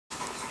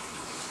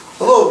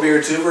Hello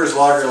beer tubers,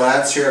 Lager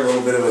Lance here, a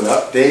little bit of an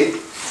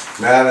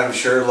update. Man, I'm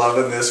sure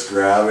loving this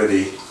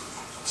gravity.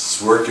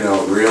 It's working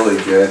out really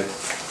good.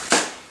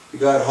 We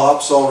got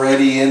hops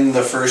already in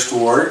the first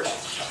wort.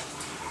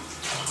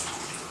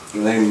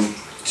 And then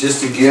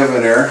just a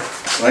given her,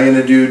 I'm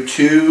going to do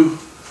two,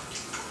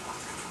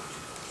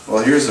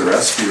 well here's the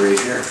recipe right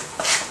here.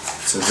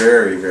 It's a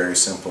very, very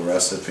simple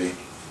recipe.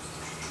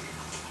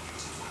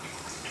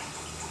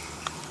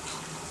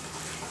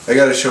 I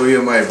gotta show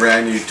you my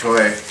brand new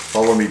toy.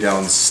 Follow me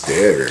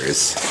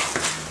downstairs.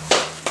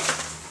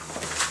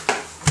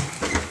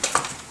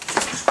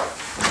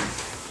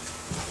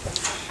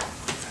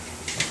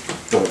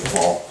 Don't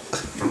fall.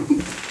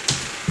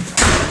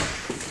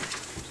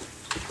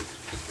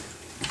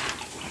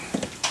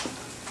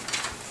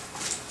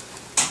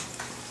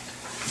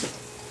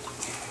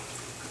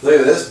 Look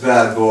at this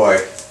bad boy.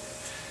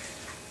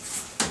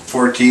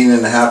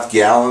 14.5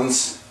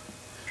 gallons.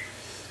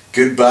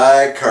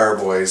 Goodbye,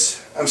 carboys.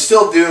 I'm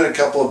still doing a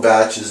couple of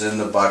batches in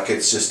the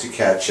buckets just to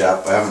catch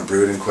up. I haven't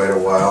brewed in quite a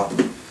while.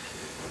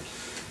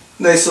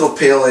 Nice little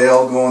pale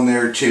ale going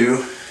there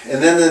too.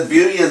 And then the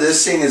beauty of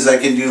this thing is I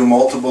can do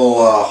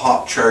multiple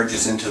hop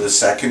charges into the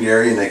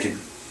secondary, and I can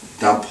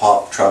dump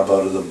hop trub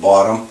out of the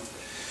bottom.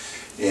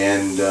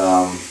 And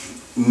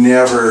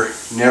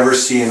never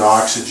see an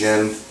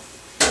oxygen,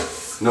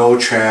 no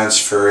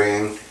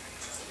transferring.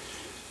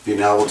 Being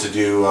able to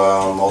do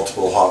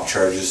multiple hop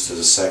charges to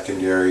the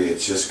secondary,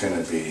 it's just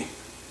going to be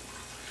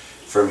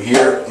from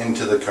here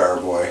into the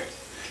carboy.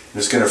 I'm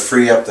just going to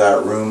free up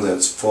that room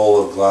that's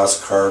full of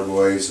glass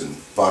carboys and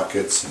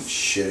buckets and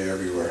shit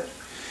everywhere.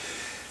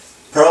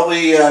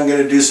 Probably I'm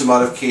going to do some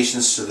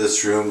modifications to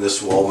this room.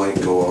 This wall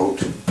might go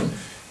out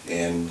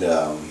and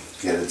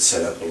get it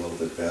set up a little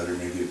bit better.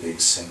 Maybe a big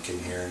sink in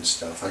here and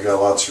stuff. I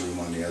got lots of room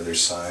on the other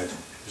side.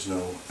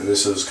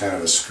 This was kind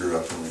of a screw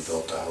up when we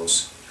built the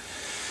house.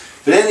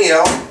 But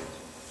anyhow,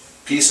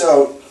 peace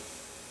out.